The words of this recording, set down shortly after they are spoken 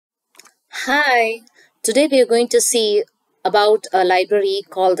Hi, today we are going to see about a library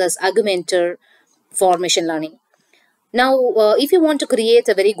called as Augmentor for machine learning. Now, if you want to create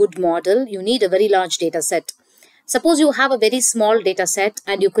a very good model, you need a very large data set. Suppose you have a very small data set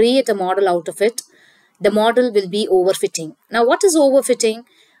and you create a model out of it, the model will be overfitting. Now, what is overfitting?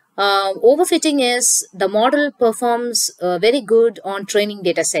 Overfitting is the model performs very good on training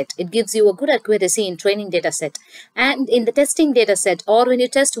data set. It gives you a good accuracy in training data set. And in the testing data set, or when you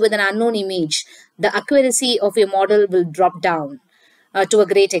test with an unknown image, the accuracy of your model will drop down to a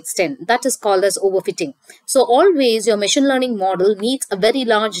great extent. That is called as overfitting. So always your machine learning model needs a very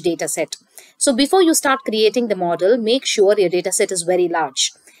large data set. So before you start creating the model, make sure your data set is very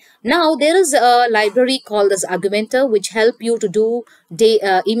large. Now there is a library called as Augmentor which help you to do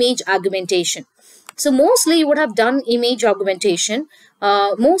image augmentation. So mostly you would have done image augmentation.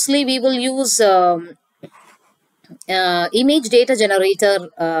 Mostly we will use image data generator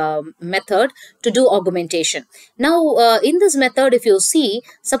method to do augmentation. Now in this method, if you see,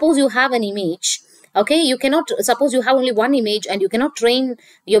 suppose you have an image. Okay, you cannot, suppose you have only one image and you cannot train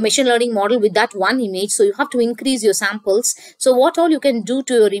your machine learning model with that one image. So you have to increase your samples. So what all you can do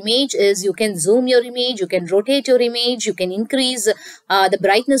to your image is you can zoom your image, you can rotate your image, you can increase the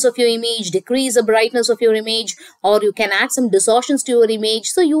brightness of your image, decrease the brightness of your image, or you can add some distortions to your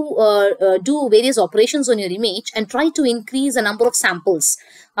image. So you do various operations on your image and try to increase the number of samples.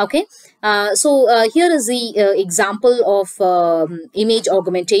 Okay, here is the example of image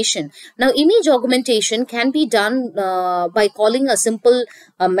augmentation. Now image augmentation can be done by calling a simple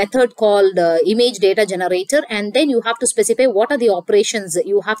method called image data generator, and then you have to specify what are the operations that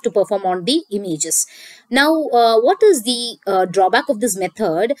you have to perform on the images. Now what is the drawback of this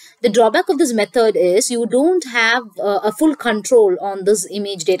method? The drawback of this method is you don't have a full control on this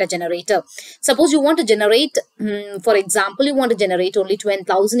image data generator. Suppose you want to generate, for example, you want to generate only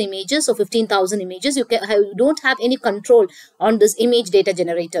 20,000 images or 15,000 images. You don't have any control on this image data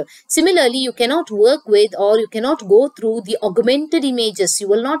generator. Similarly, you cannot work with, or you cannot go through the augmented images. You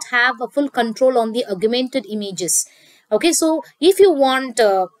will not have a full control on the augmented images. Okay, so if you want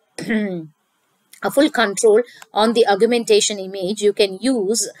a full control on the augmentation image, you can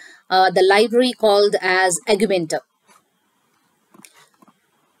use the library called as Augmentor.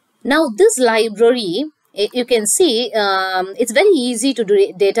 Now this library, you can see it's very easy to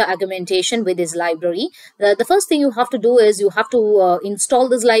do data augmentation with this library. The first thing you have to do is you have to install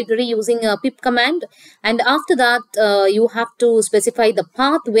this library using a pip command, and after that you have to specify the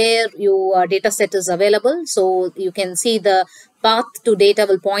path where your data set is available. So you can see the path to data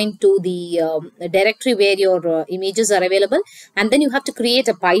will point to the directory where your images are available, and then you have to create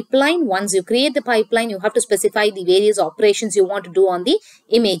a pipeline. Once you create the pipeline, you have to specify the various operations you want to do on the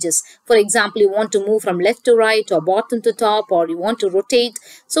images. For example, you want to move from left to right or bottom to top, or you want to rotate.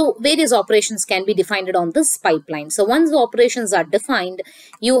 So various operations can be defined on this pipeline. So once the operations are defined,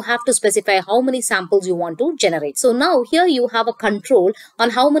 you have to specify how many samples you want to generate. So now here you have a control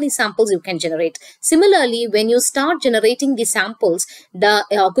on how many samples you can generate. Similarly, when you start generating the samples, the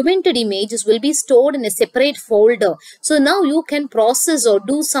augmented images will be stored in a separate folder. So now you can process or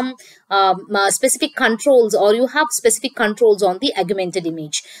do some specific controls, or you have specific controls on the augmented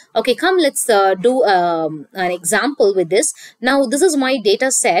image. Okay, come, let's do an example with this. Now this is my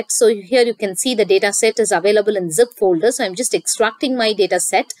data set. So here you can see the data set is available in zip folder. So I'm just extracting my data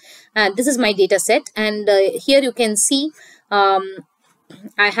set, and this is my data set. And here you can see I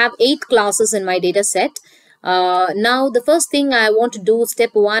have 8 classes in my data set. Now the first thing I want to do, step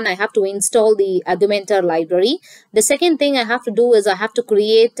 1, I have to install the Augmentor library. The second thing I have to do is I have to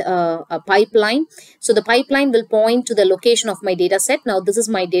create a pipeline. So the pipeline will point to the location of my data set. Now this is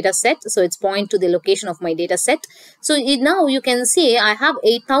my data set, so it's point to the location of my data set. So now you can see I have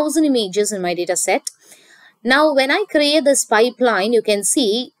 8,000 images in my data set. Now when I create this pipeline, you can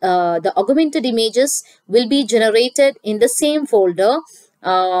see the augmented images will be generated in the same folder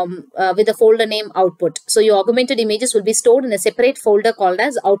with the folder name output. So your augmented images will be stored in a separate folder called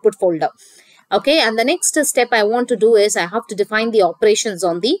as output folder. Okay, and the next step I want to do is I have to define the operations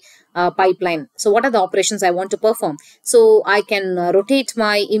on the pipeline. So what are the operations I want to perform? So I can rotate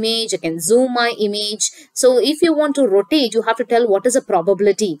my image, I can zoom my image. So if you want to rotate, you have to tell what is the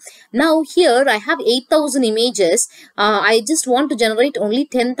probability. Now here I have 8,000 images. I just want to generate only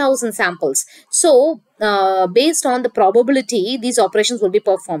 10,000 samples. So based on the probability, these operations will be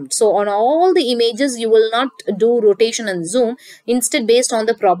performed. So on all the images, you will not do rotation and zoom. Instead, based on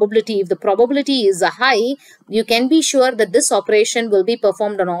the probability, if the probability is high, you can be sure that this operation will be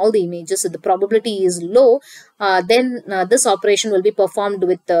performed on all the images. If the probability is low, then this operation will be performed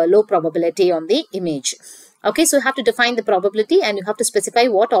with low probability on the image. Okay, so you have to define the probability and you have to specify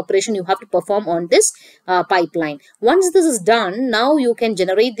what operation you have to perform on this pipeline. Once this is done, now you can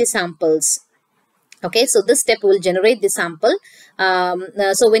generate the samples. Okay, so this step will generate the sample.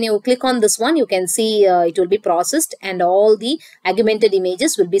 So when you click on this one, you can see it will be processed and all the augmented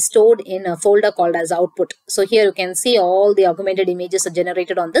images will be stored in a folder called as output. So here you can see all the augmented images are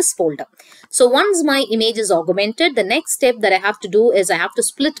generated on this folder. So once my image is augmented, the next step that I have to do is I have to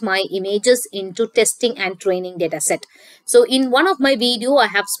split my images into testing and training data set. So in one of my video, I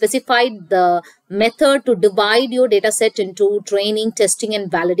have specified the method to divide your data set into training, testing and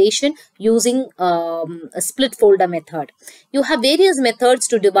validation using a split folder method. You have various methods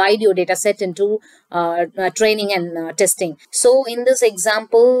to divide your data set into training and testing. So in this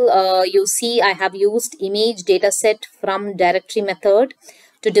example, you see I have used image data set from directory method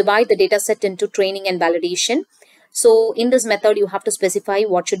to divide the data set into training and validation. So in this method, you have to specify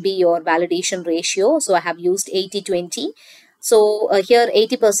what should be your validation ratio. So I have used 80-20. So here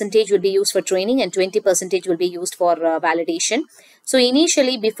 80% will be used for training and 20% will be used for validation. So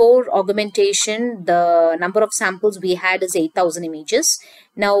initially, before augmentation, the number of samples we had is 8,000 images.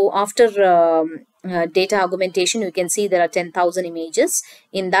 Now after data augmentation, you can see there are 10,000 images.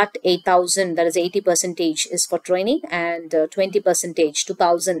 In that 8,000, that is 80% is for training and 20%,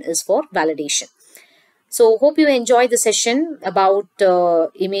 2,000 is for validation. So hope you enjoyed the session about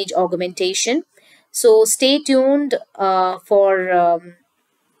image augmentation. So stay tuned for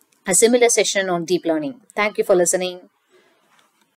a similar session on deep learning. Thank you for listening.